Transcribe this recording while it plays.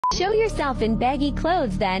Show yourself in baggy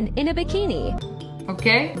clothes then, in a bikini.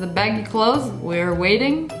 Okay, the baggy clothes, we're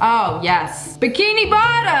waiting. Oh, yes. Bikini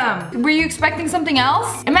bottom! Were you expecting something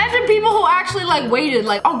else? Imagine people who actually like waited,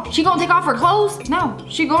 like, oh, she gonna take off her clothes? No,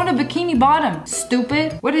 she going to bikini bottom.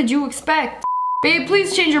 Stupid. What did you expect? Babe,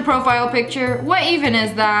 please change your profile picture. What even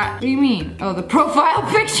is that? What do you mean? Oh, the profile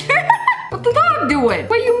picture? What the dog doing?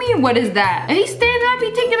 What do you mean, what is that? And he's standing up,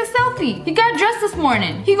 he taking a selfie. He got dressed this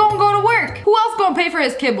morning. He gonna go to work. Who else gonna pay for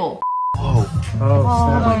his kibble? Whoa. Oh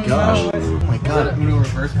my gosh. Oh my god. Uno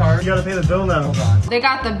reverse card. You gotta pay the bill now. Hold on. They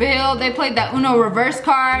got the bill, they played that Uno reverse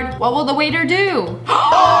card. What will the waiter do?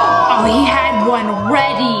 Oh, he had one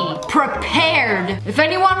ready, prepared. If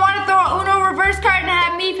anyone want to throw an Uno reverse card and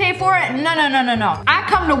have me pay for it, no. I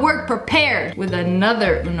come to work prepared with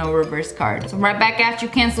another Uno reverse card. So right back at you,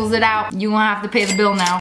 cancels it out. You won't have to pay the bill now.